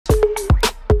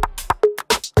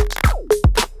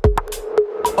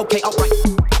Okay, all right.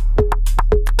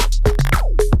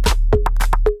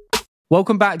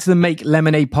 Welcome back to the Make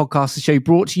Lemonade podcast, the show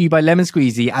brought to you by Lemon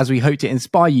Squeezy, as we hope to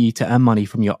inspire you to earn money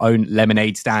from your own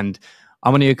lemonade stand.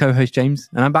 I'm one of your co-hosts, James,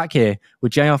 and I'm back here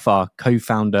with JR Farr,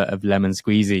 co-founder of Lemon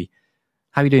Squeezy.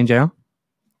 How are you doing, JR?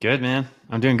 Good, man.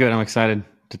 I'm doing good. I'm excited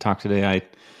to talk today. I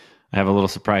have a little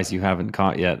surprise you haven't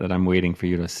caught yet that I'm waiting for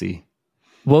you to see.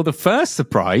 Well, the first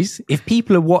surprise, if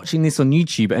people are watching this on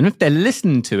YouTube and if they're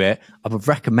listening to it, I would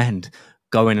recommend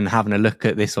going and having a look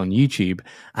at this on YouTube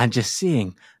and just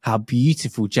seeing how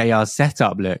beautiful JR's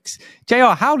setup looks.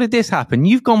 JR, how did this happen?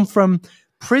 You've gone from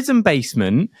prison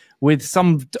basement with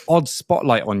some odd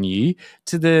spotlight on you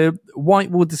to the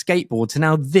whiteboard, the skateboard, to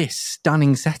now this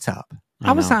stunning setup.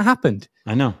 How has that happened?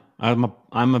 I know.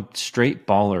 I'm a straight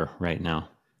baller right now.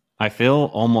 I feel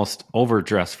almost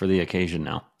overdressed for the occasion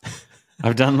now.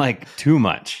 I've done like too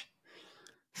much.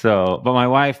 So, but my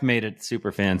wife made it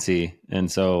super fancy,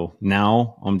 and so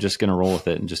now I'm just gonna roll with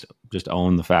it and just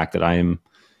own the fact that I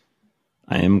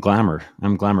am glamour.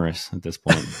 I'm glamorous at this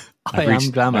point.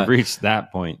 am glamour. I've reached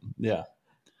that point. Yeah.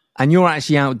 And you're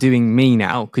actually outdoing me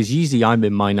now, because usually I'm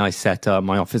in my nice setup,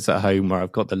 my office at home where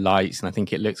I've got the lights and I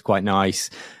think it looks quite nice.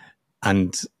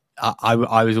 And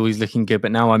I was always looking good,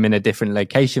 but now I'm in a different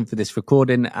location for this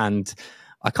recording and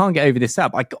I can't get over this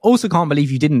setup. I also can't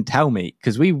believe you didn't tell me,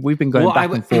 because we've been going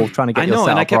back and forth trying to get your setup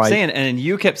right. And I kept saying, and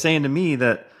you kept saying to me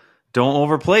that don't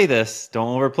overplay this.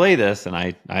 And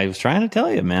I was trying to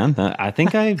tell you, man. I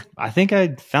think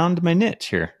I found my niche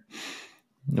here.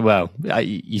 Well,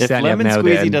 you certainly have nailed it. If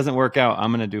Lemon Squeezy doesn't work out,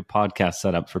 I'm going to do podcast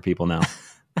setup for people now.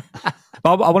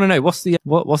 But I want to know what's the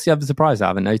other surprise I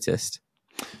haven't noticed.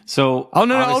 So, hold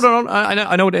on.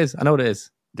 I know what it is.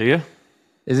 Do you?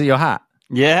 Is it your hat?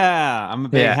 Yeah, I'm a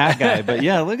big hat guy, but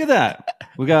yeah, look at that.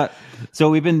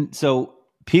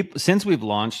 People, since we've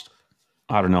launched,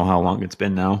 I don't know how long it's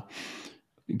been now,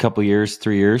 a couple years,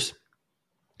 3 years,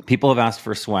 people have asked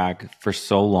for swag for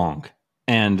so long.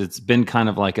 And it's been kind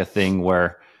of like a thing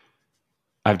where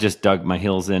I've just dug my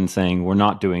heels in saying, we're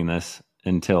not doing this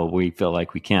until we feel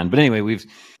like we can. But anyway,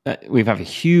 we have a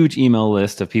huge email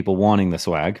list of people wanting the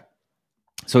swag.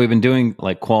 So we've been doing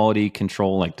like quality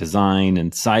control, like design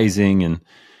and sizing. And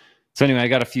so anyway, I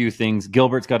got a few things.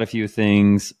 Gilbert's got a few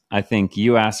things. I think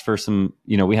you asked for some,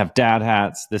 we have dad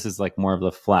hats. This is like more of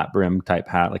the flat brim type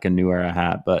hat, like a new era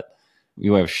hat. But we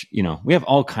have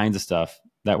all kinds of stuff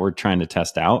that we're trying to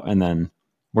test out. And then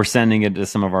we're sending it to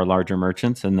some of our larger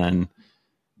merchants and then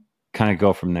kind of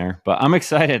go from there. But I'm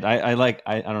excited. I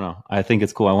don't know. I think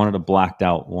it's cool. I wanted a blacked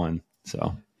out one.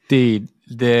 So dude,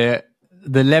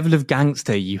 the level of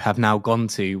gangster you have now gone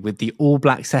to with the all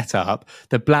black setup,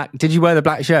 did you wear the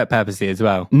black shirt purposely as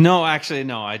well? No, actually,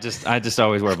 no. I just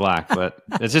always wear black, but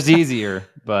it's just easier.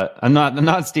 But I'm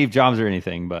not Steve Jobs or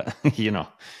anything, but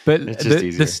But it's just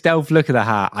easier. The stealth look of the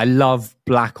hat, I love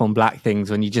black on black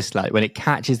things when you just like, when it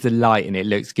catches the light and it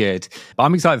looks good. But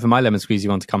I'm excited for my Lemon Squeezy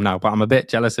one to come now, but I'm a bit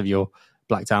jealous of your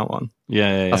blacked out one.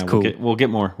 Yeah. That's cool. We'll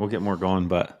get more going,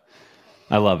 but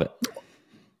I love it.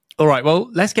 All right, well,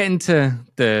 let's get into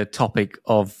the topic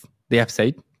of the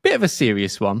episode. Bit of a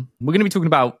serious one. We're going to be talking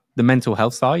about the mental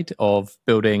health side of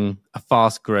building a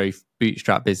fast growth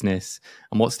bootstrap business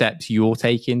and what steps you're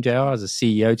taking, JR, as a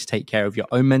CEO to take care of your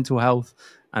own mental health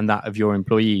and that of your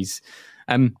employees.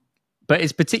 But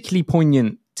it's particularly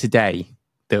poignant today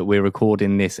that we're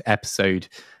recording this episode.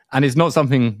 And it's not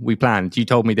something we planned. You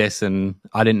told me this and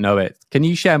I didn't know it. Can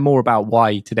you share more about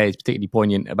why today is particularly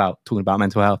poignant about talking about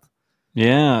mental health?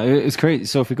 Yeah, it's great.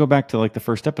 So if we go back to like the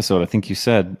first episode, I think you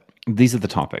said these are the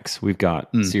topics. We've got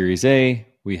Series A,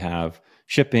 we have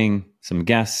shipping, some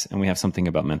guests, and we have something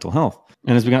about mental health.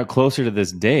 And as we got closer to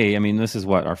this day, I mean, this is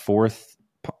what, our fourth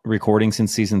recording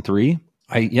since season 3.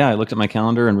 I looked at my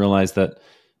calendar and realized that,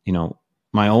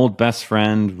 my old best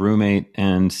friend, roommate,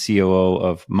 and COO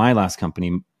of my last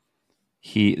company,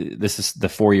 this is the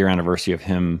 4-year anniversary of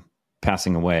him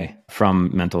passing away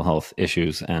from mental health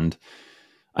issues. And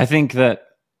I think that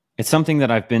it's something that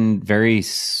I've been very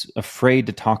afraid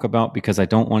to talk about because I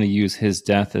don't want to use his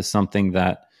death as something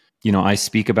that, I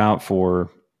speak about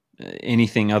for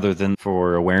anything other than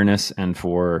for awareness and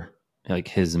for like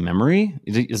his memory.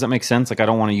 Does that make sense? Like, I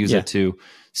don't want to use it to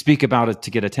speak about it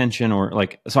to get attention or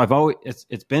like, so I've always,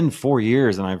 it's been 4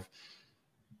 years and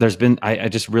I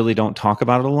just really don't talk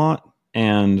about it a lot.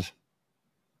 And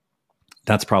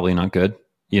that's probably not good,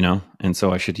 and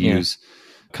so I should use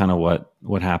kind of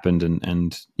what happened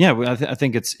and I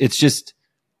think it's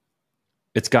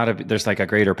got to be, there's like a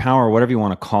greater power, whatever you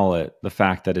want to call it, the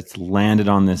fact that it's landed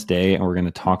on this day and we're going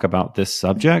to talk about this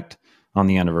subject on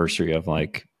the anniversary of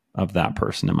that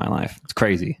person in my life. It's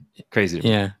crazy to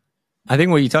me. I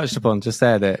think what you touched upon just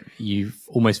there, that you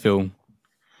almost feel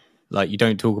like you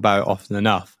don't talk about it often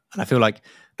enough. And I feel like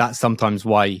that's sometimes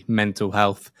why mental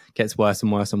health gets worse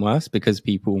and worse and worse, because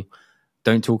people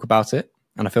don't talk about it.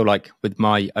 And I feel like with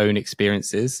my own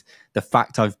experiences, the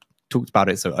fact I've talked about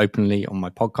it so openly on my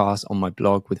podcast, on my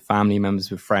blog, with family members,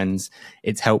 with friends,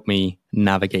 it's helped me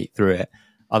navigate through it.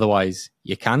 Otherwise,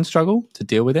 you can struggle to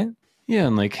deal with it. Yeah.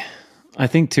 And like, I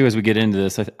think too, as we get into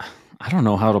this, I don't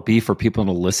know how it'll be for people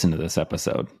to listen to this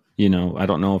episode. You know, I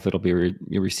don't know if it'll be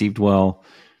received well.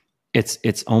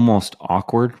 It's almost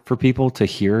awkward for people to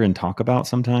hear and talk about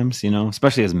sometimes, you know,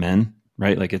 especially as men,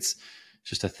 right? Like it's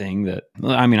just a thing that,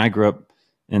 I mean, I grew up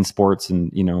in sports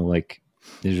and, you know, like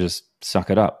they just suck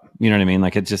it up. You know what I mean?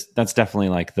 Like that's definitely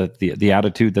like the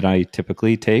attitude that I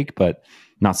typically take, but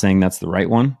not saying that's the right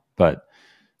one. But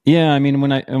yeah, I mean,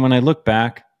 when I look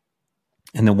back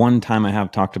and the one time I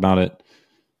have talked about it,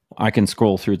 I can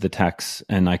scroll through the texts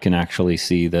and I can actually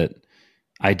see that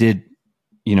I did,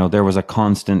 you know, there was a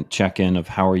constant check-in of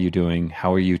how are you doing?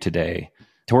 How are you today?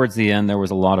 Towards the end, there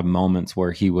was a lot of moments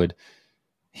where he would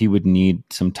need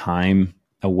some time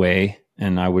away.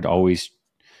 And I was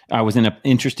in an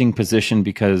interesting position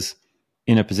because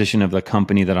in a position of the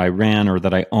company that I ran or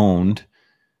that I owned,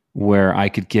 where I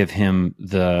could give him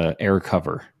the air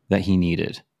cover that he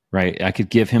needed, right? I could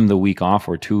give him the week off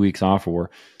or 2 weeks off or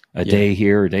a day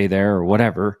here, a day there, or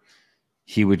whatever.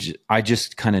 I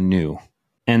just kind of knew.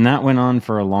 And that went on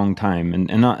for a long time.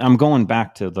 And I'm going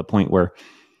back to the point where,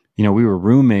 you know, we were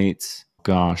roommates.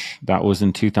 Gosh, that was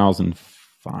in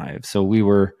 2005. So we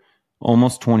were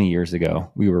almost 20 years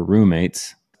ago. We were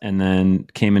roommates and then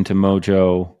came into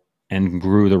Mojo and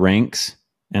grew the ranks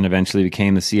and eventually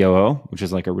became the COO, which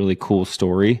is like a really cool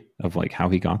story of like how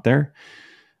he got there.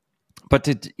 But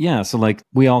so like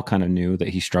we all kind of knew that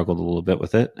he struggled a little bit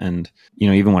with it. And, you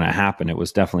know, even when it happened, it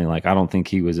was definitely like, I don't think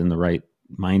he was in the right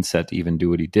mindset to even do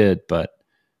what he did, but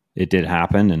it did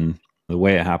happen. And the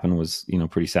way it happened was, you know,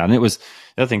 pretty sad. And it was,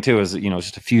 the other thing too, is, you know,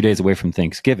 just a few days away from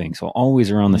Thanksgiving. So always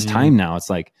around this time now, it's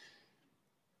like,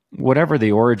 whatever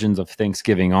the origins of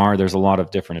Thanksgiving are, there's a lot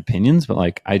of different opinions, but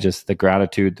like, the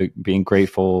gratitude, the being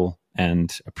grateful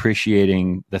and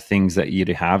appreciating the things that you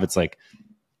have, it's like,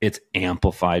 it's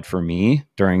amplified for me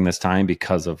during this time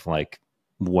because of like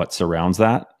what surrounds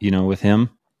that, you know, with him.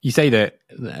 You say that,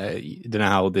 you don't know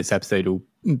how this episode will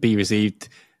be received.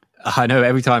 I know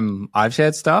every time I've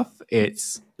shared stuff,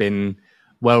 it's been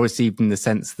well received in the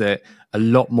sense that a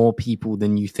lot more people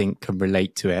than you think can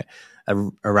relate to it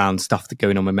around stuff that's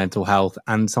going on with mental health.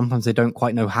 And sometimes they don't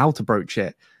quite know how to broach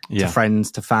it to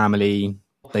friends, to family.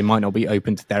 They might not be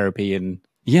open to therapy. And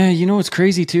yeah, you know, it's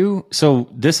crazy too. So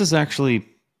this is actually,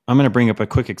 I'm going to bring up a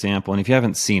quick example. And if you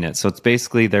haven't seen it, so it's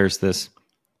basically, there's this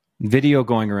video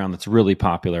going around that's really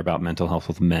popular about mental health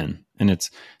with men. And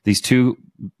it's these two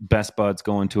best buds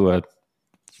going to a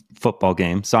football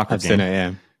game, soccer game. I've seen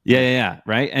it, Yeah.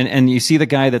 Right. And you see the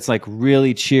guy that's like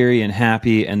really cheery and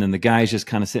happy. And then the guy's just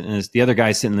kind of the other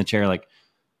guy's sitting in the chair like,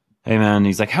 hey man, and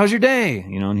he's like, how's your day?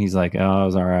 You know, and he's like, oh, it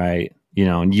was all right. You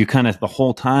know, and you kind of, the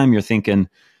whole time you're thinking,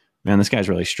 man, this guy's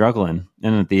really struggling.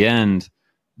 And at the end,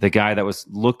 the guy that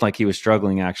looked like he was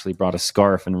struggling actually brought a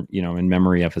scarf and, you know, in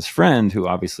memory of his friend who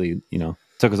obviously, you know,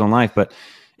 took his own life. But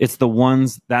it's the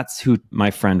ones, that's who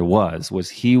my friend was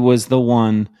he was the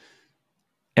one.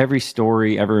 Every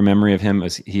story, every memory of him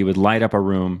was he would light up a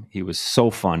room. He was so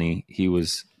funny. He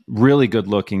was really good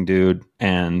looking dude.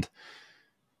 And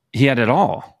he had it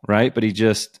all, right? But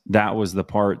that was the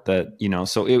part that, you know,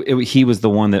 so he was the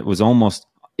one that was almost,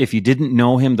 if you didn't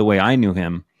know him the way I knew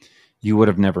him, you would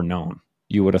have never known.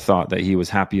 You would have thought that he was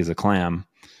happy as a clam,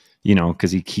 you know,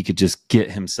 because he could just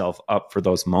get himself up for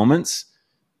those moments.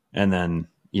 And then,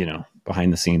 you know,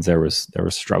 behind the scenes, there was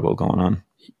struggle going on.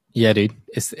 Yeah, dude,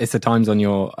 it's the times on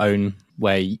your own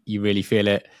where you really feel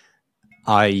it.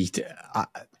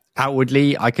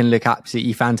 Outwardly, I can look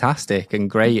absolutely fantastic and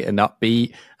great and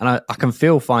upbeat, and I can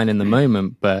feel fine in the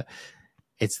moment. But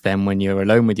it's then when you're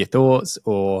alone with your thoughts,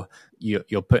 or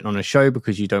you're putting on a show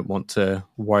because you don't want to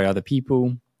worry other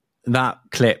people. That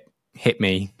clip hit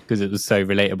me because it was so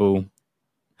relatable.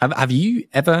 Have you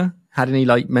ever had any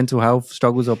like mental health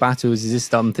struggles or battles? Is this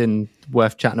something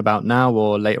worth chatting about now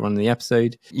or later on in the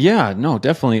episode? Yeah, no,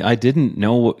 definitely. I didn't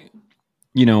know,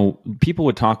 you know, people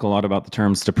would talk a lot about the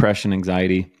terms depression,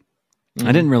 anxiety. Mm-hmm.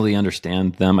 I didn't really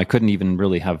understand them. I couldn't even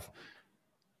really have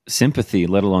sympathy,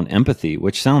 let alone empathy,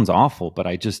 which sounds awful, but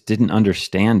I just didn't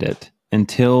understand it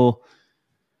until,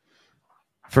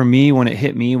 for me, when it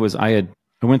hit me was I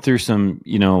went through some,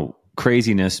 you know,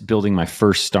 craziness building my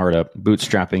first startup,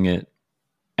 bootstrapping it,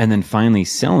 and then finally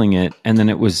selling it. And then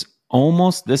it was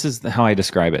almost, this is how I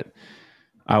describe it.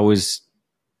 I was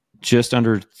just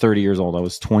under 30 years old. I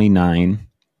was 29,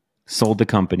 sold the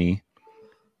company.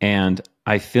 And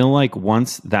I feel like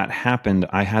once that happened,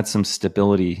 I had some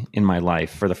stability in my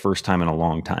life for the first time in a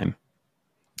long time.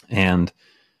 And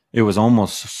it was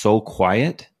almost so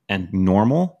quiet and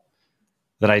normal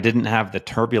that I didn't have the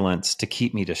turbulence to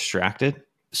keep me distracted.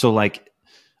 So like,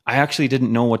 I actually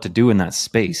didn't know what to do in that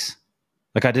space.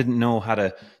 Like I didn't know how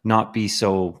to not be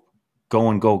so go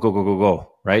and go, go, go, go,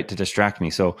 go, right? To distract me.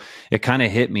 So it kind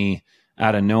of hit me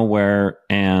out of nowhere.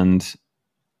 And,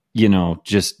 you know,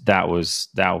 just that was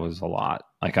a lot.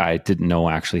 Like I didn't know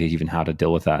actually even how to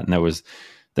deal with that. And I was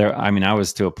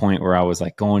to a point where I was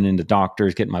like going into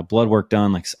doctors, getting my blood work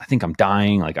done. Like, I think I'm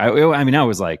dying. Like, I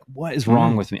was like, what is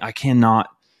wrong with me? I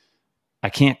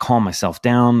can't calm myself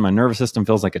down. My nervous system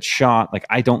feels like it's shot. Like,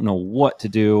 I don't know what to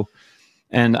do.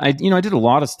 And I did a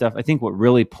lot of stuff. I think what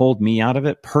really pulled me out of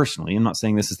it personally, I'm not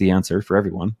saying this is the answer for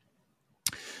everyone,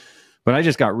 but I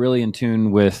just got really in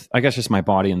tune with, I guess, just my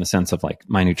body in the sense of like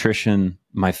my nutrition,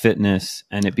 my fitness,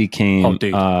 and it became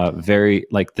very,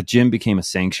 like the gym became a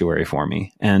sanctuary for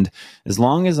me. And as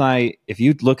long as if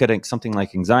you look at something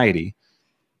like anxiety,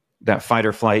 that fight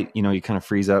or flight, you kind of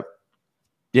freeze up,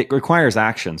 it requires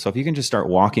action. So if you can just start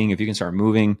walking, if you can start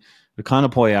moving, we kind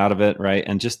of pull you out of it, right?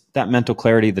 And just that mental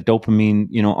clarity, the dopamine,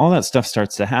 all that stuff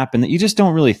starts to happen that you just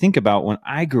don't really think about. When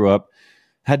I grew up,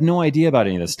 had no idea about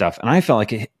any of this stuff. And I felt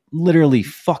like it literally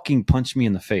fucking punched me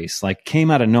in the face, like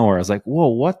came out of nowhere. I was like, whoa,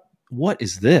 what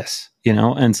is this?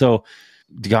 And so,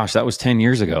 gosh, that was 10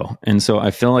 years ago. And so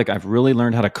I feel like I've really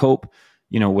learned how to cope,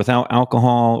 without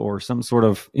alcohol or some sort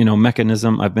of,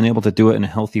 mechanism. I've been able to do it in a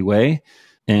healthy way.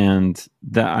 And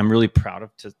that I'm really proud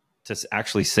of to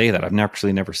actually say that. I've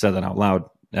actually never said that out loud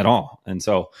at all. And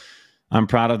so I'm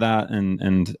proud of that.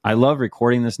 And I love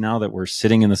recording this now that we're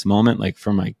sitting in this moment, like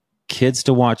for my kids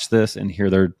to watch this and hear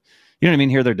their,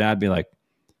 hear their dad be like,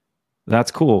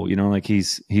 that's cool. Like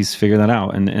he's figured that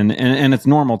out. And it's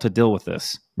normal to deal with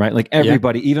this, right? Like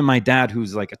everybody, even my dad,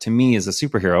 who's like, to me is a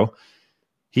superhero,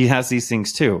 he has these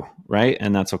things too. Right.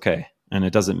 And that's okay. And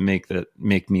it doesn't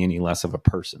make me any less of a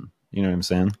person. You know what I'm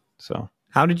saying? So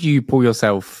how did you pull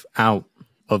yourself out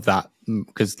of that?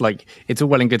 Because like, it's all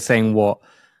well and good saying what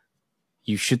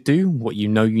you should do, what you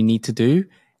need to do.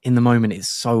 In the moment, it's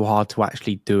so hard to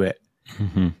actually do it.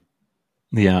 Mm-hmm.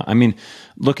 Yeah. I mean,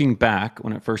 looking back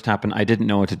when it first happened, I didn't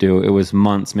know what to do. It was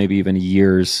months, maybe even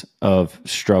years of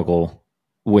struggle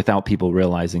without people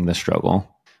realizing the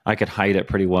struggle. I could hide it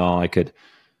pretty well. I could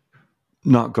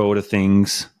not go to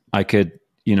things. I could,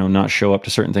 not show up to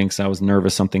certain things. I was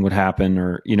nervous something would happen,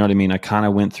 or, you know what I mean? I kind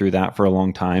of went through that for a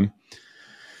long time.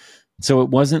 So it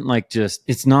wasn't like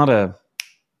it's not a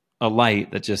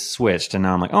light that just switched and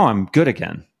now I'm like, oh, I'm good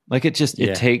again. Like it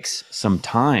takes some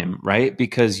time, right?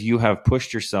 Because you have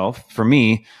pushed yourself. For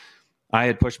me, I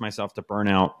had pushed myself to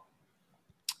burnout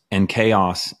and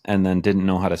chaos and then didn't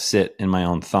know how to sit in my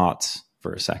own thoughts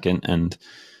for a second. And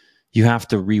you have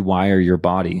to rewire your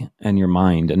body and your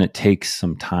mind, and it takes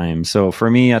some time. So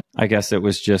for me, I guess it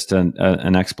was just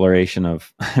an exploration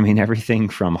of, everything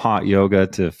from hot yoga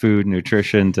to food,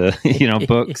 nutrition to,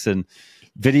 books and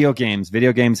video games.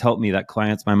 Video games help me. That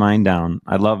quiets my mind down.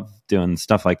 I love doing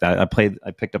stuff like that.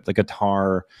 I picked up the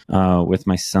guitar with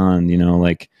my son,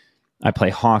 like I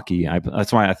play hockey.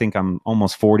 That's why I think I'm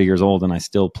almost 40 years old and I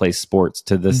still play sports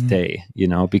to this day,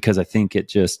 because I think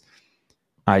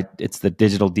it's the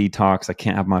digital detox. I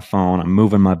can't have my phone. I'm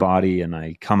moving my body and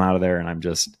I come out of there and I'm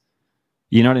just,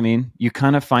 you know what I mean? You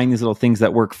kind of find these little things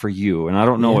that work for you. And I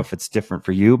don't know if it's different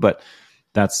for you, but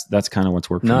that's kind of what's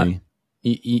worked for me.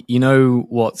 You know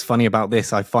what's funny about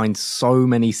this? I find so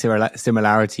many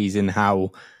similarities in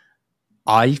how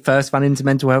I first ran into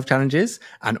mental health challenges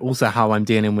and also how I'm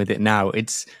dealing with it now.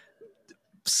 It's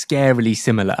scarily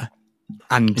similar.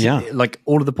 And like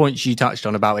all of the points you touched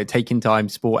on about it taking time,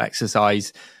 sport,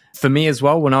 exercise. For me as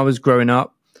well, when I was growing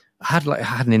up, I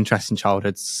had an interesting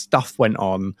childhood. Stuff went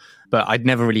on, but I'd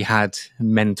never really had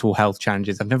mental health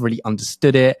challenges. I've never really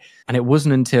understood it. And it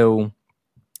wasn't until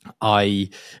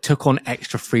I took on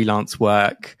extra freelance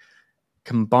work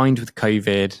combined with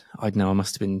COVID. I don't know, I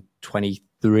must have been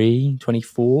 23,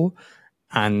 24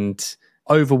 and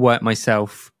overworked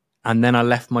myself. And then I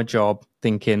left my job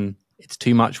thinking it's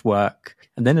too much work,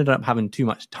 and then ended up having too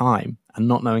much time and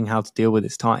not knowing how to deal with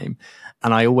this time.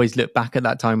 And I always look back at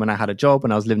that time when I had a job,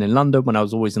 when I was living in London, when I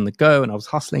was always on the go and I was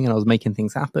hustling and I was making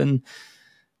things happen,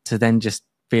 to then just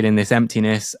feeling this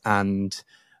emptiness and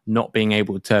not being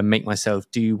able to make myself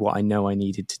do what I know I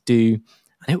needed to do.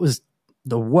 And it was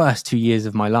the worst 2 years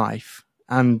of my life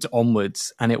and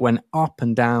onwards. And it went up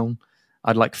and down.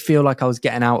 I'd feel like I was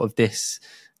getting out of this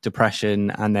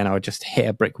depression, and then I would just hit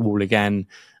a brick wall again,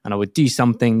 and I would do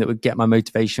something that would get my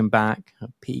motivation back, I'd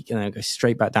peak, and then I'd go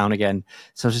straight back down again.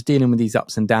 So I was just dealing with these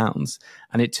ups and downs,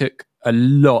 and it took a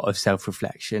lot of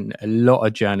self-reflection, a lot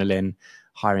of journaling,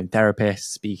 hiring therapists,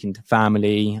 speaking to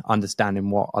family, understanding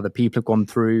what other people have gone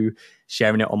through,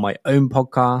 sharing it on my own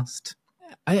podcast.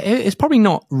 It's probably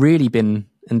not really been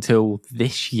until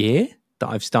this year that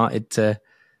I've started to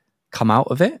come out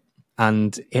of it.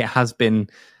 And it has been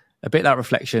a bit of that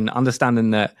reflection,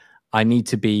 understanding that I need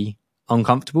to be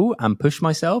uncomfortable and push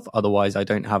myself. Otherwise, I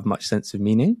don't have much sense of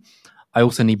meaning. I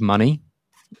also need money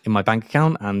in my bank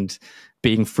account, and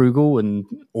being frugal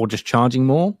or just charging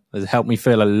more has helped me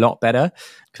feel a lot better,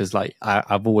 because like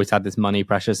I've always had this money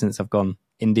pressure since I've gone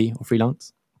indie or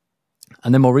freelance.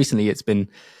 And then more recently, it's been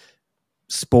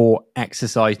sport,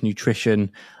 exercise,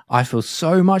 nutrition. I feel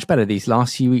so much better these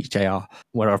last few weeks, JR,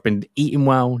 where I've been eating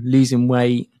well, losing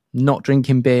weight, not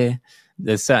drinking beer.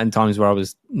 There's certain times where I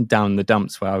was down in the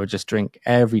dumps where I would just drink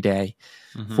every day,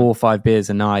 4 or 5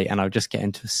 beers a night, and I would just get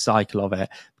into a cycle of it,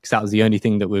 because that was the only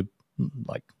thing that would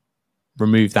like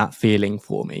remove that feeling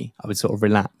for me. I would sort of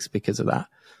relax because of that.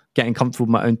 Getting comfortable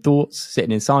with my own thoughts,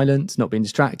 sitting in silence, not being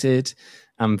distracted.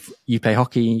 You play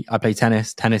hockey, I play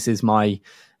tennis. Tennis is my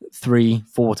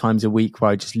 3-4 times a week where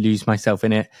I just lose myself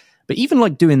in it. But even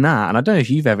like doing that, and I don't know if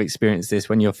you've ever experienced this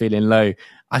when you're feeling low,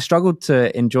 I struggled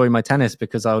to enjoy my tennis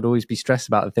because I would always be stressed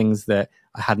about the things that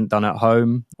I hadn't done at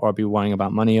home, or I'd be worrying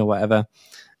about money or whatever.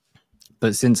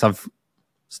 But since I've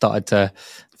started to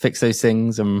fix those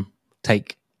things and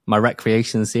take my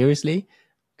recreation seriously,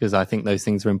 because I think those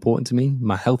things are important to me,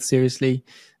 my health seriously.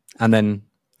 And then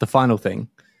the final thing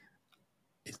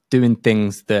is doing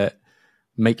things that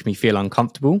make me feel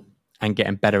uncomfortable and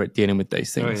getting better at dealing with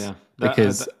those things. Oh, yeah.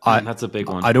 Because that's a big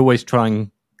one. I'd always try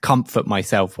and comfort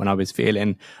myself when I was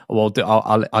feeling, well,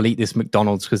 I'll eat this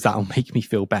McDonald's because that'll make me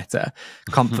feel better.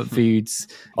 Comfort foods,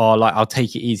 or like I'll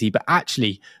take it easy. But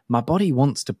actually, my body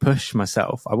wants to push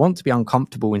myself. I want to be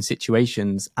uncomfortable in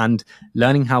situations, and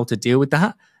learning how to deal with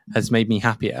that has made me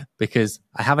happier, because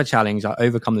I have a challenge, I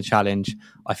overcome the challenge,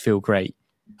 I feel great.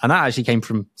 And that actually came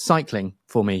from cycling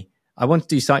for me. I wanted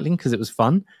to do cycling because it was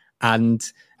fun, and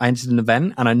I entered an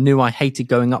event and I knew I hated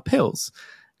going up hills.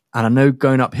 And I know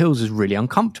going up hills is really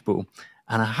uncomfortable.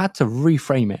 And I had to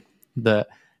reframe it that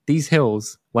these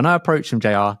hills, when I approached them,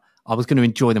 JR, I was going to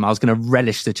enjoy them. I was going to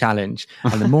relish the challenge.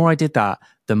 And the more I did that,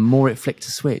 the more it flicked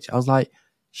a switch. I was like,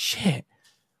 shit,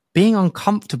 being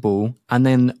uncomfortable and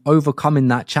then overcoming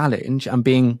that challenge and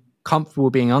being comfortable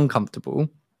being uncomfortable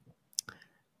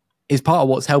is part of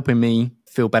what's helping me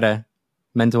feel better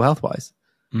mental health wise.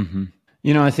 Mm-hmm.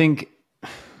 You know, I think,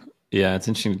 yeah, it's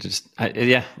interesting to just,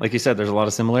 like you said, there's a lot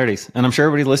of similarities. And I'm sure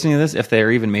everybody listening to this, if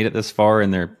they're even made it this far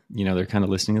and they're kind of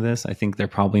listening to this, I think they're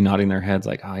probably nodding their heads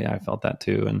like, oh yeah, I felt that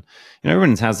too. And,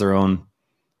 everyone has their own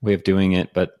way of doing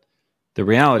it. But the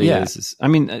reality is, I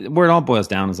mean, where it all boils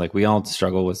down is like, we all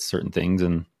struggle with certain things,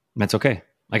 and that's okay.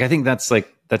 Like, I think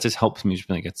that just helps me just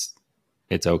be like,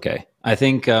 it's okay. I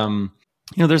think,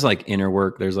 there's like inner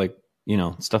work, there's like,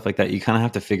 stuff like that. You kind of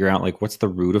have to figure out like, what's the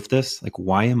root of this? Like,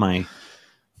 why am I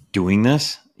doing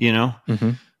this?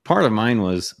 Mm-hmm. Part of mine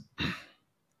was,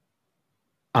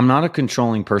 I'm not a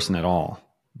controlling person at all,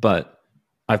 but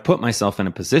I've put myself in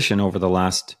a position over the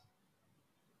last,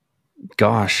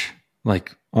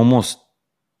 like almost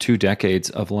 2 decades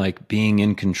of like being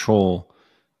in control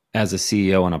as a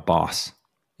CEO and a boss.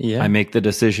 Yeah. I make the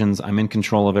decisions. I'm in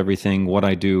control of everything, what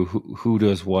I do, who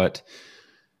does what.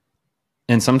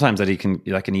 And sometimes that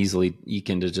can easily eke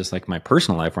into just like my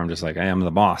personal life, where I'm just like, I am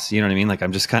the boss. You know what I mean? Like,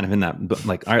 I'm just kind of in that,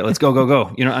 like, all right, let's go.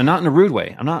 I'm not in a rude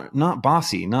way. I'm not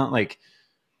bossy, not like,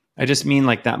 I just mean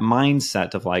like that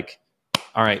mindset of like,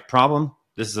 all right, problem,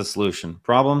 this is a solution.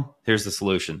 Problem, here's the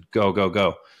solution. Go.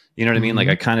 You know what I mean? Like,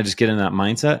 I kind of just get in that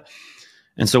mindset.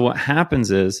 And so what happens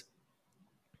is,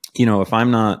 if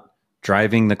I'm not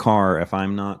driving the car, if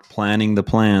I'm not planning the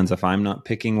plans, if I'm not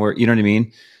picking where, you know what I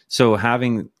mean? So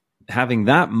having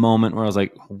that moment where I was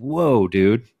like, whoa,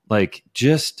 dude, like,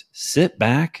 just sit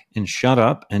back and shut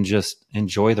up and just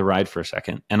enjoy the ride for a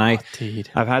second. And I've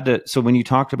had to, so when you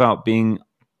talked about being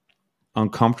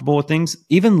uncomfortable with things,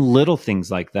 even little things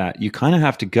like that, you kind of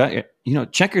have to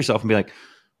check yourself and be like,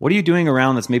 what are you doing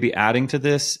around that's maybe adding to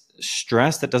this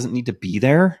stress that doesn't need to be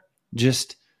there?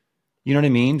 Just, you know what I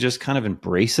mean? Just kind of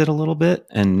embrace it a little bit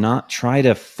and not try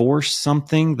to force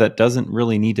something that doesn't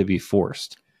really need to be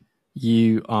forced.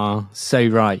 You are so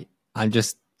right. I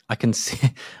can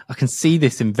see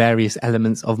this in various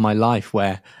elements of my life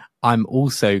where I'm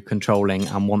also controlling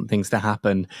and want things to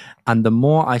happen. And the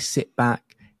more I sit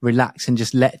back, relax and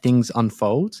just let things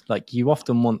unfold. Like you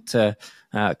often want to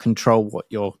control what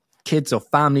your kids or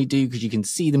family do because you can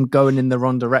see them going in the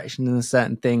wrong direction in a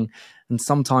certain thing. And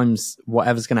sometimes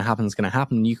whatever's going to happen is going to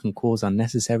happen. You can cause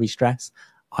unnecessary stress.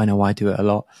 I know I do it a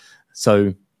lot.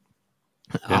 So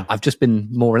I've just been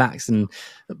more relaxed and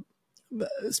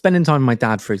spending time with my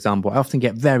dad, for example. I often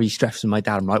get very stressed with my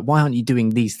dad. I'm like, why aren't you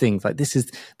doing these things? Like, this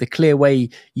is the clear way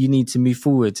you need to move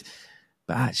forward.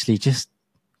 But actually just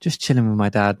chilling with my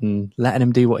dad and letting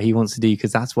him do what he wants to do,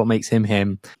 because that's what makes him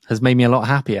him, has made me a lot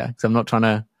happier, because I'm not trying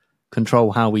to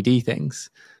control how we do things.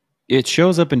 It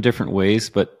shows up in different ways,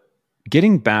 but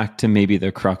getting back to maybe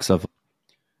the crux of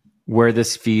where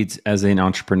this feeds as an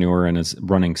entrepreneur and as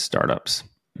running startups.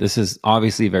 This is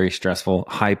obviously very stressful,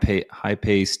 high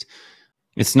paced.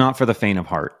 It's not for the faint of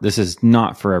heart. This is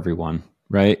not for everyone,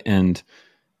 right? And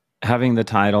having the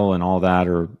title and all that,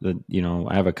 or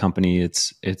I have a company,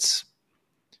 it's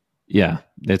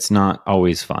not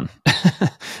always fun.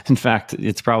 In fact,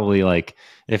 it's probably like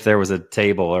if there was a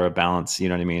table or a balance, you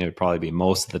know what I mean? It would probably be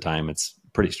most of the time it's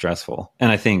pretty stressful.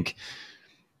 And I think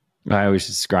I always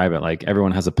describe it like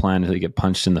everyone has a plan until you get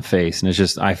punched in the face. And it's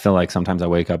just, I feel like sometimes I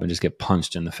wake up and just get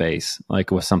punched in the face, like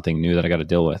with something new that I got to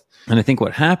deal with. And I think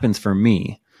what happens for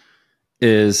me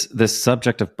is this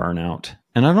subject of burnout.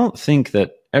 And I don't think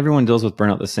that everyone deals with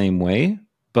burnout the same way,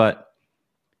 but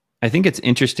I think it's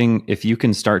interesting if you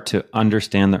can start to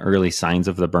understand the early signs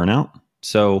of the burnout.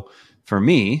 So for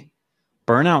me,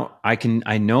 burnout,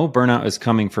 I know burnout is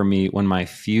coming for me when my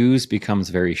fuse becomes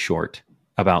very short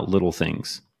about little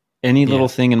things. Any little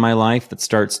thing in my life that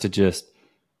starts to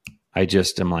I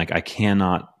am like, I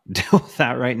cannot deal with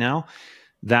that right now.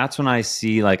 That's when I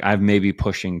see like I've maybe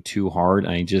pushing too hard.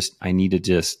 I need to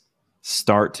just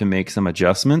start to make some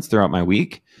adjustments throughout my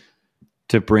week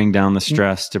to bring down the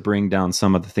stress, to bring down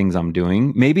some of the things I'm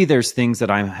doing. Maybe there's things that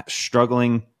I'm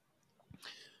struggling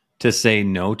to say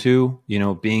no to,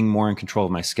 being more in control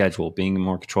of my schedule, being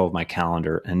more in control of my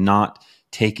calendar, and not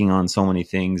taking on so many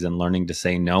things and learning to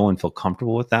say no and feel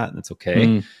comfortable with that. And it's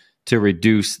okay to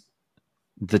reduce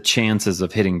the chances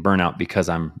of hitting burnout because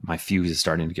my fuse is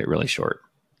starting to get really short.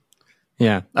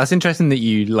 Yeah. That's interesting that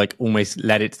you like almost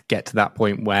let it get to that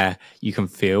point where you can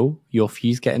feel your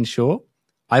fuse getting short.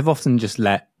 I've often just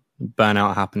let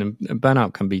burnout happen, and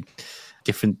burnout can be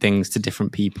different things to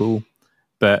different people.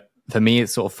 But for me,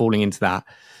 it's sort of falling into that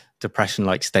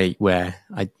depression-like state where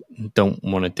I don't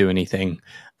want to do anything.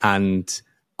 And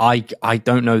I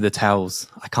don't know the tells.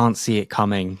 I can't see it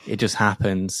coming. It just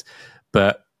happens.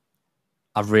 But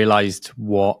I've realized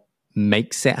what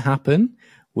makes it happen,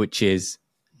 which is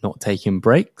not taking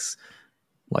breaks,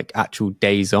 like actual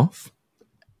days off.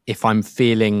 If I'm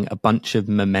feeling a bunch of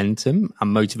momentum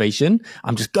and motivation,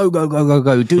 I'm just go,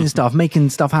 doing stuff, making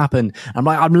stuff happen. I'm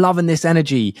like, I'm loving this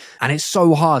energy. And it's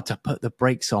so hard to put the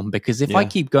brakes on, because if I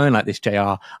keep going like this,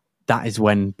 JR, that is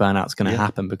when burnout's going to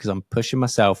happen, because I'm pushing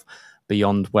myself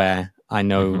beyond where I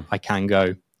know I can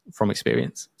go from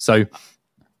experience. So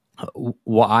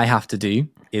what I have to do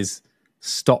is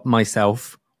stop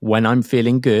myself when I'm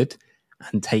feeling good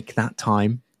and take that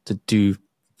time to do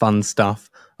fun stuff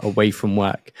away from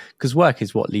work, because work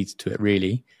is what leads to it,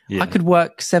 really. I could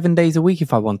work 7 days a week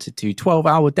if I wanted to,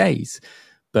 12-hour days,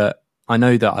 but I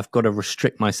know that I've got to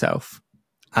restrict myself.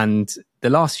 And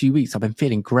the last few weeks I've been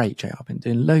feeling great, Jay. I've been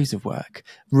doing loads of work,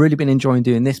 really been enjoying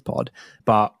doing this pod,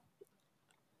 but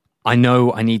I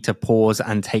know I need to pause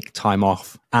and take time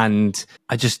off. And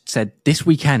I just said, this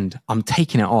weekend, I'm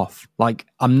taking it off. Like,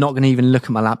 I'm not going to even look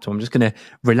at my laptop. I'm just going to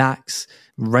relax,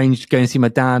 arrange to go and see my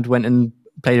dad, went and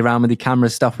played around with the camera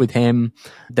stuff with him.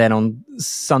 Then on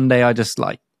Sunday, I just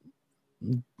like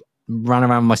ran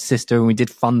around with my sister and we did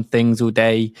fun things all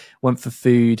day, went for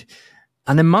food.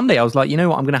 And then Monday, I was like, you know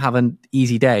what? I'm going to have an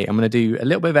easy day. I'm going to do a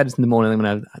little bit of editing in the morning. I'm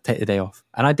going to take the day off.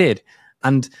 And I did.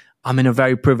 And I'm in a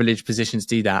very privileged position to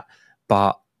do that.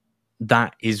 But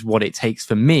that is what it takes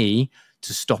for me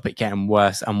to stop it getting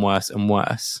worse and worse and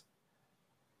worse.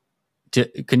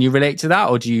 Can you relate to that?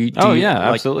 Or do you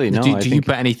absolutely. No, do you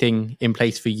put anything in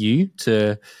place for you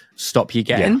to stop you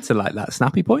getting to like that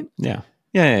snappy point? Yeah.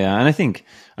 And I think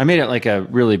I made it like a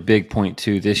really big point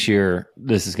too this year.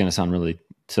 This is going to sound really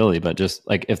silly, but just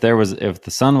like if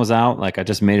the sun was out, like I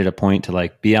just made it a point to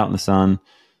like be out in the sun,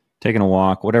 taking a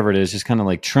walk, whatever it is, just kind of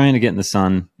like trying to get in the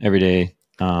sun every day.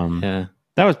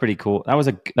 That was pretty cool. That was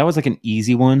like an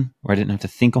easy one where I didn't have to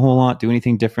think a whole lot, do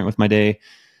anything different with my day.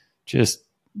 Just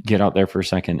get out there for a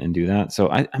second and do that. So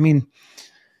I mean,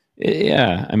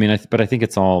 but I think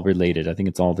it's all related. I think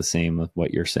it's all the same with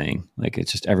what you're saying. Like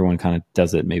it's just everyone kind of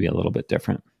does it maybe a little bit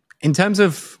different. In terms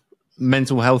of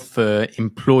mental health for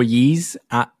employees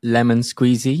at Lemon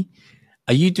Squeezy,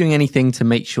 Are you doing anything to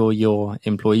make sure your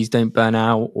employees don't burn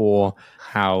out, or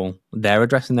how they're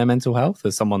addressing their mental health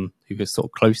as someone who is sort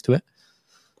of close to it?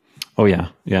 Oh yeah.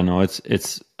 Yeah, no,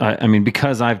 I mean,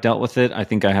 because I've dealt with it, I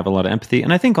think I have a lot of empathy.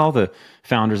 And I think all the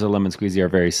founders of Lemon Squeezy are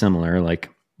very similar. Like,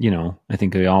 I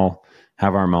think we all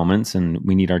have our moments and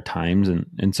we need our times.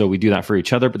 And so we do that for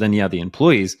each other. But then, yeah, the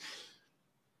employees,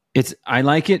 I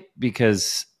like it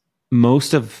because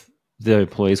most of the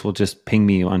employees will just ping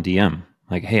me on DM.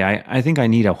 Like, hey, I think I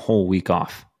need a whole week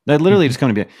off. That literally just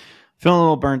going to be, feeling a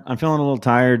little burnt. I'm feeling a little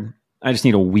tired. I just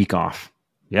need a week off.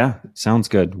 Yeah, sounds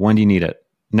good. When do you need it?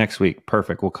 Next week.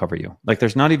 Perfect. We'll cover you. Like,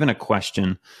 there's not even a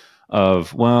question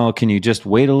of, well, can you just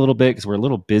wait a little bit because we're a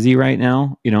little busy right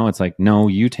now? It's like, no,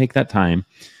 you take that time.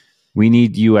 We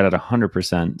need you at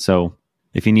 100%. So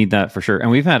if you need that, for sure.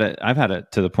 And I've had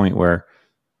it to the point where,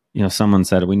 someone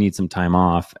said we need some time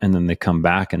off, and then they come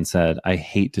back and said, I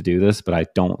hate to do this, but I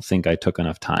don't think I took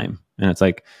enough time. And it's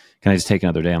like, can I just take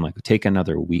another day? I'm like, take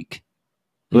another week.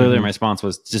 Literally, my response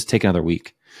was, just take another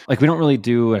week. Like, we don't really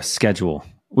do a schedule,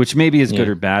 which maybe is good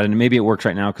or bad. And maybe it works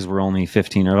right now because we're only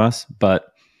 15 of us,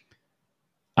 but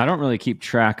I don't really keep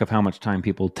track of how much time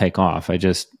people take off.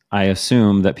 I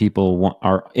assume that people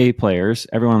are A players.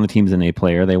 Everyone on the team is an A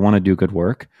player. They want to do good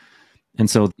work. And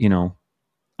so,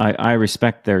 I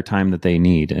respect their time that they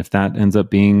need. If that ends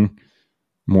up being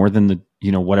more than the,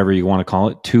 whatever you want to call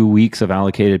it, 2 weeks of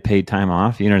allocated paid time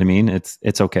off, you know what I mean?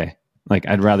 It's okay. Like,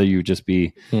 I'd rather you just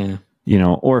be,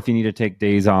 or if you need to take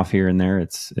days off here and there,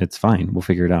 it's fine. We'll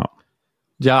figure it out.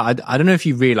 Yeah. I don't know if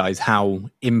you realize how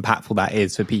impactful that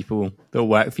is for people that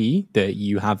work for you, that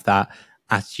you have that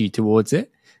attitude towards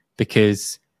it,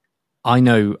 because I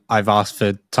know I've asked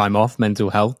for time off,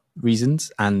 mental health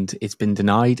reasons, and it's been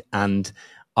denied. And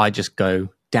I just go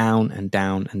down and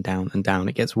down and down and down.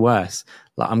 It gets worse.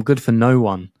 Like, I'm good for no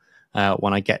one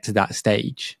when I get to that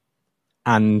stage.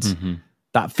 And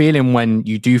that feeling when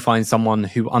you do find someone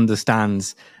who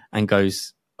understands and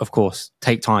goes, of course,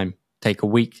 take time, take a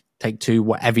week, take 2,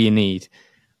 whatever you need.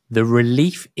 The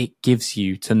relief it gives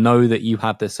you to know that you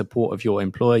have the support of your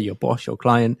employer, your boss, your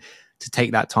client, to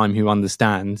take that time, who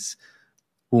understands,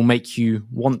 will make you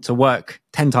want to work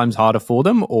 10 times harder for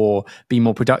them, or be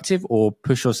more productive, or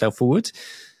push yourself forward.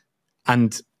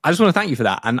 And I just want to thank you for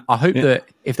that. And I hope that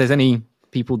if there's any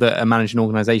people that are managing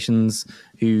organizations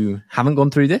who haven't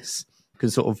gone through this, can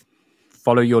sort of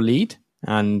follow your lead.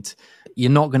 And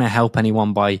you're not going to help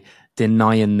anyone by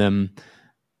denying them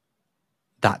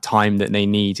that time that they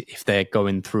need if they're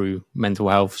going through mental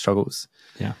health struggles.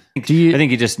 Yeah. I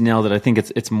think you just nailed it. I think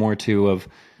it's more too of,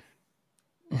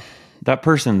 that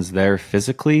person's there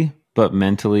physically, but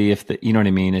mentally, you know what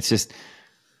I mean? It's just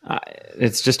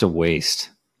a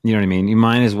waste. You know what I mean? You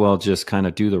might as well just kind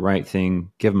of do the right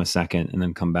thing, give them a second, and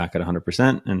then come back at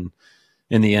 100%. And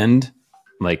in the end,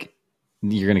 like,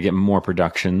 you're going to get more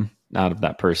production out of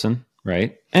that person.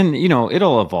 Right. And,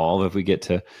 it'll evolve if we get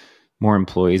to more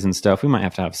employees and stuff. We might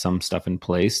have to have some stuff in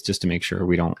place just to make sure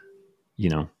we don't,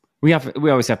 we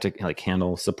always have to, like,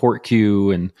 handle support queue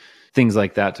and things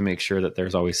like that to make sure that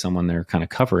there's always someone there kind of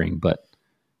covering. But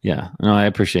yeah, no, I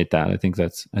appreciate that. I think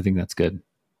that's good.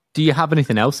 Do you have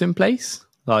anything else in place?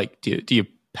 Like, do you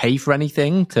pay for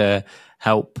anything to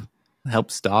help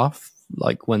staff,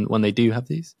 like when they do have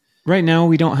these? Right now,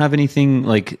 we don't have anything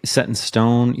like set in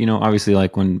stone. Obviously,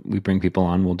 like, when we bring people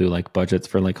on, we'll do like budgets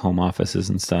for like home offices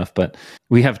and stuff. But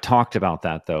we have talked about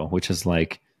that, though, which is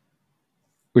like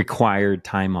required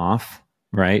time off,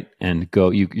 right? And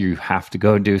you have to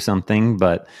go do something.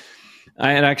 But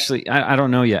I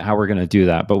don't know yet how we're going to do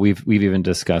that. But we've even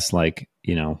discussed, like,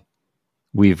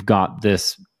 we've got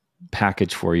this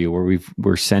package for you, or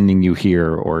we're sending you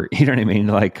here, or, you know what I mean?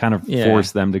 Like, kind of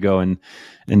force them to go and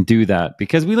do that,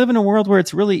 because we live in a world where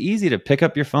it's really easy to pick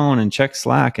up your phone and check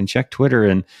Slack and check Twitter,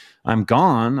 and I'm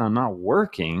gone. I'm not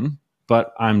working,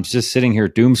 but I'm just sitting here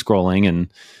doom scrolling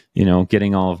and,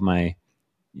 getting all of my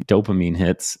dopamine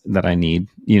hits that I need,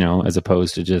 as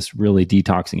opposed to just really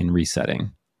detoxing and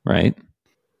resetting. Right.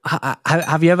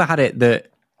 Have you ever had it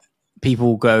that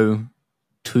people go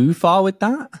too far with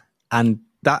that? And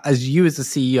that, as you as the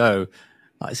CEO,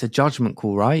 like, it's a judgment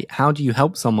call, right? How do you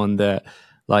help someone that,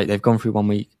 like, they've gone through 1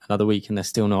 week, another week, and they're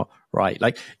still not right?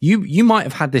 Like, you might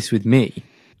have had this with me,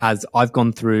 as I've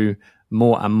gone through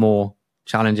more and more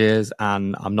challenges,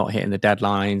 and I'm not hitting the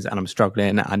deadlines, and I'm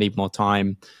struggling. I need more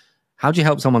time. How do you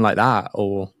help someone like that?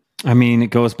 Or, I mean,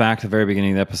 it goes back to the very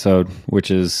beginning of the episode,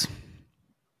 which is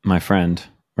my friend,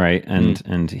 right?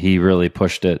 And he really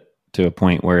pushed it to a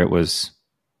point where it was,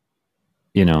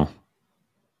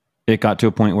 it got to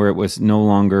a point where it was no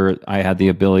longer, I had the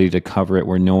ability to cover it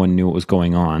where no one knew what was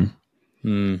going on.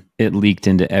 it leaked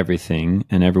into everything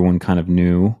and everyone kind of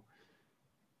knew.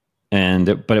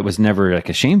 But it was never like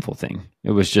a shameful thing.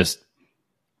 It was just,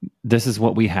 this is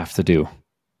what we have to do.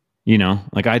 You know,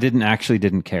 like I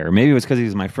didn't care. Maybe it was because he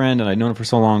was my friend and I'd known him for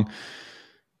so long.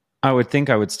 I would think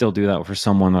I would still do that for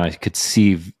someone that I could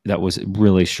see that was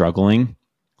really struggling.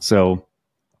 So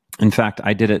in fact,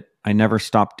 I did it. I never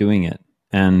stopped doing it.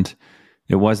 And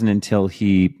it wasn't until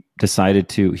he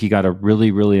got a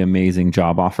really, really amazing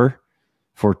job offer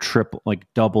for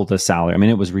double the salary. I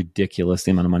mean, it was ridiculous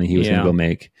the amount of money he was going to go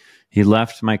make. He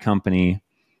left my company,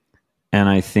 and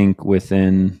I think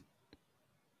within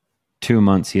 2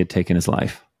 months he had taken his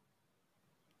life.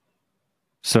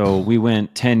 So we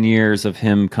went 10 years of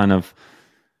him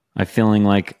I feeling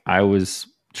like I was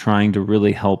trying to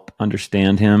really help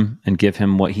understand him and give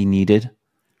him what he needed.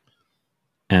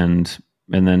 And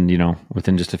then, you know,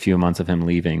 within just a few months of him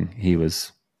leaving, he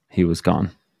was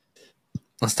gone.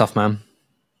 That's tough, man.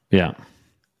 Yeah.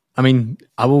 I mean,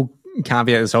 I will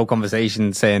caveat this whole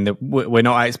conversation saying that we're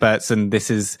not experts and this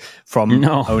is from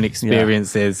own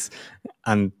experiences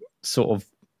and sort of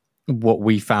what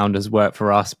we found has worked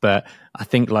for us. But I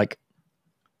think like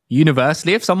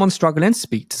universally, if someone's struggling,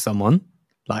 speak to someone.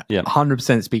 Like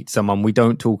 100% speak to someone. We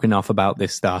don't talk enough about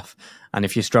this stuff. And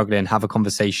if you're struggling, have a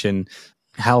conversation.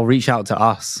 Hell, reach out to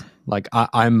us. Like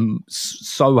I'm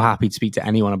so happy to speak to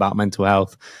anyone about mental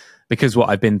health because what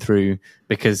I've been through,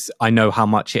 because I know how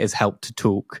much it has helped to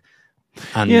talk.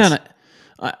 And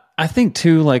I think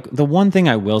too, like the one thing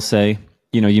I will say,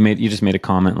 you know, you just made a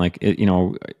comment like, you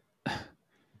know,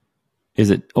 is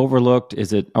it overlooked?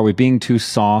 Are we being too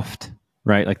soft?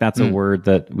 Right? Like that's a word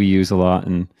that we use a lot.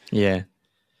 And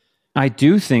I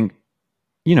do think,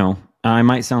 you know, I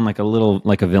might sound like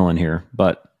a villain here,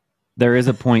 but there is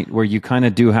a point where you kind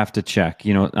of do have to check,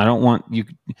 you know, I don't want you,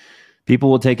 people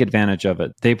will take advantage of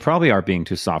it. They probably are being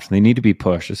too soft. They need to be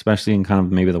pushed, especially in kind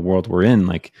of maybe the world we're in.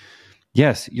 Like,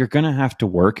 yes, you're going to have to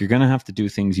work. You're going to have to do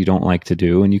things you don't like to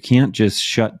do. And you can't just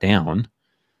shut down,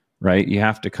 right? You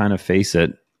have to kind of face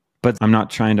it. But I'm not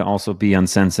trying to also be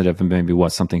unsensitive and maybe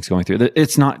what something's going through.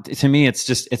 It's not, to me,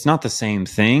 it's not the same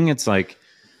thing. It's like,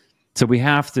 so we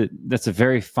have to, that's a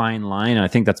very fine line. And I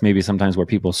think that's maybe sometimes where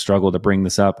people struggle to bring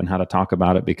this up and how to talk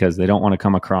about it because they don't want to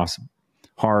come across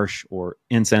harsh or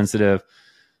insensitive.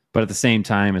 But at the same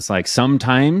time, it's like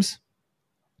sometimes,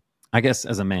 I guess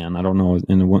as a man, I don't know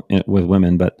with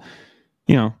women, but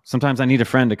you know, sometimes I need a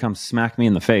friend to come smack me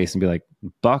in the face and be like,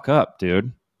 buck up,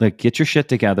 dude. Like, get your shit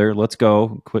together. Let's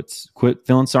go. Quit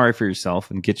feeling sorry for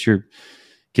yourself and get your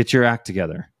act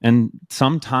together. And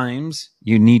sometimes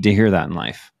you need to hear that in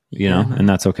life. You know, and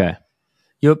that's okay.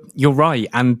 You're right.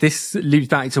 And this loops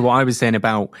back to what I was saying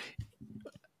about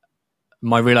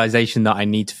my realization that I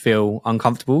need to feel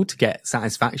uncomfortable to get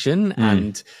satisfaction.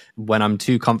 And when I'm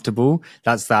too comfortable,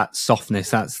 that's that softness.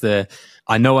 That's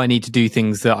I know I need to do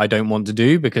things that I don't want to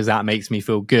do because that makes me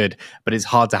feel good, but it's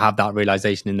hard to have that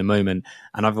realization in the moment.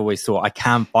 And I've always thought I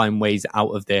can find ways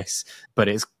out of this, but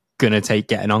it's going to take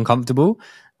getting uncomfortable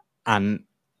and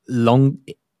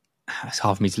it's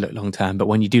hard for me to look long term, but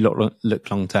when you do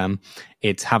look long term,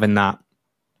 it's having that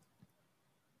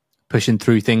pushing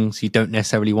through things you don't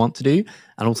necessarily want to do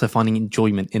and also finding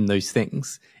enjoyment in those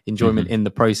things, enjoyment in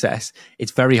the process.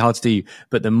 It's very hard to do,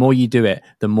 but the more you do it,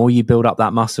 the more you build up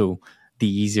that muscle, the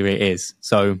easier it is.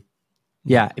 So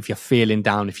yeah, if you're feeling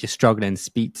down, if you're struggling,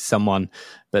 speak to someone.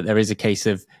 But there is a case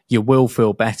of you will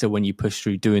feel better when you push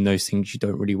through doing those things you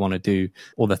don't really want to do,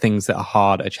 or the things that are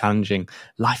hard, are challenging.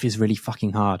 Life is really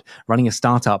fucking hard. Running a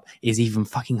startup is even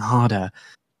fucking harder,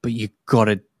 but you got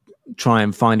to try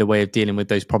and find a way of dealing with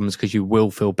those problems because you will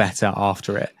feel better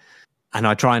after it. And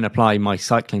I try and apply my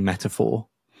cycling metaphor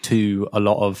to a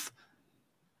lot of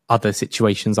other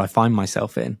situations I find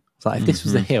myself in. It's like, if this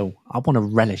was a hill, I want to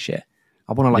relish it.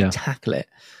 I want to tackle it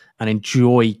and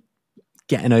enjoy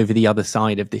getting over the other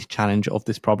side of this challenge, of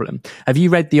this problem. Have you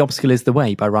read The Obstacle is the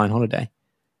Way by Ryan Holiday?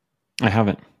 I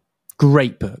haven't.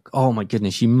 Great book. Oh my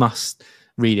goodness, you must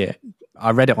read it.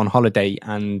 I read it on holiday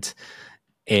and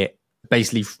it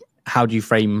basically, how do you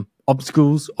frame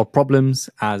obstacles or problems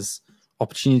as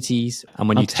opportunities? And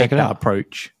when you take that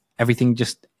approach, everything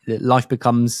life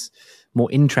becomes more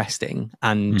interesting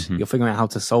and you're figuring out how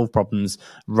to solve problems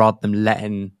rather than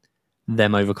letting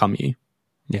them overcome you.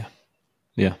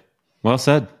 Yeah. Well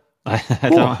said. I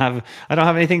don't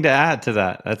have anything to add to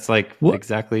that. That's like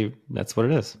exactly, that's what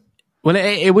it is. Well,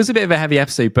 it was a bit of a heavy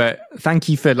episode, but thank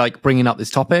you for bringing up this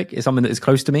topic. It's something that is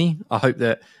close to me. I hope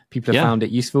that people have found it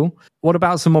useful. What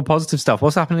about some more positive stuff?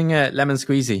 What's happening at Lemon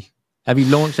Squeezy? Have you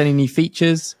launched any new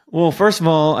features? Well, first of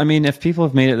all, I mean, if people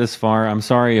have made it this far, I'm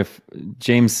sorry if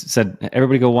James said,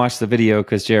 everybody go watch the video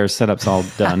because JR's setup's all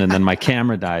done and then my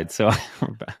camera died. So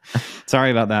sorry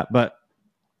about that. But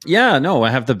yeah, no, I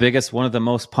have the biggest, one of the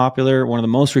most popular, one of the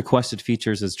most requested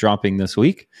features is dropping this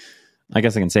week. I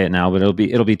guess I can say it now, but it'll be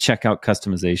checkout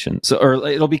customization. So, or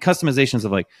it'll be customizations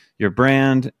of like your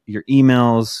brand, your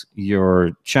emails,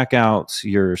 your checkouts,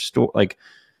 your store, like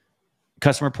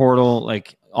customer portal,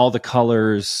 like all the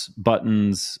colors,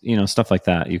 buttons, you know, stuff like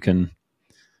that. You can,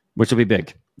 which will be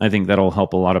big. I think that'll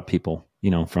help a lot of people,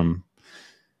 you know,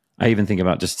 I even think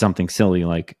about just something silly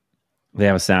like they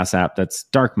have a SaaS app that's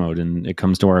dark mode and it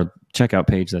comes to our checkout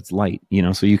page that's light, you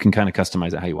know, so you can kind of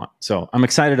customize it how you want. So I'm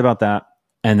excited about that.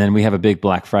 And then we have a big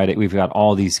Black Friday. We've got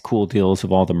all these cool deals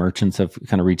of all the merchants have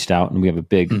kind of reached out, and we have a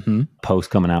big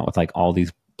post coming out with like all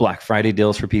these Black Friday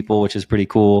deals for people, which is pretty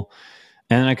cool.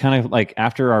 And I kind of like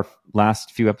after our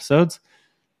last few episodes,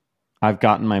 I've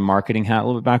gotten my marketing hat a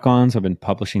little bit back on. So I've been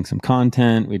publishing some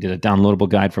content. We did a downloadable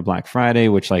guide for Black Friday,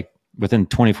 which like within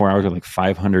 24 hours, we had like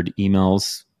 500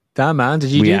 emails. Damn, man. Did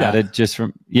you do that? Added just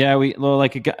from, it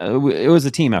was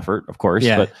a team effort, of course.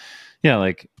 Yeah. But yeah,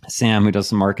 like Sam, who does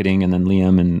some marketing, and then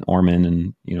Liam and Orman,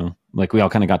 and, you know, like we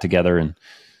all kind of got together and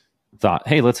thought,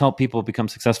 hey, let's help people become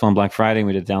successful on Black Friday. And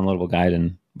we did a downloadable guide,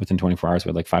 and within 24 hours, we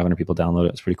had like 500 people download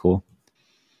it. It's pretty cool.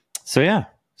 So yeah,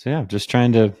 just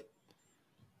trying to,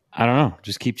 I don't know,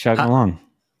 just keep chugging along.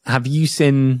 Have you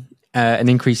seen an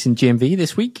increase in GMV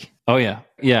this week? Oh yeah.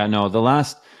 Yeah, no,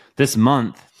 this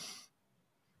month,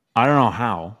 I don't know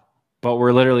how, but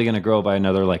we're literally going to grow by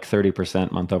another like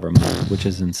 30% month over month, which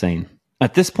is insane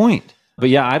at this point. But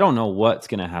yeah, I don't know what's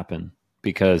going to happen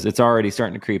because it's already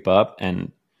starting to creep up,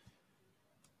 and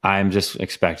I'm just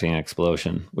expecting an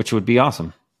explosion, which would be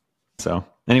awesome. So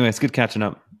anyway, it's good catching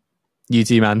up. You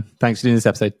too, man. Thanks for doing this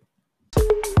episode.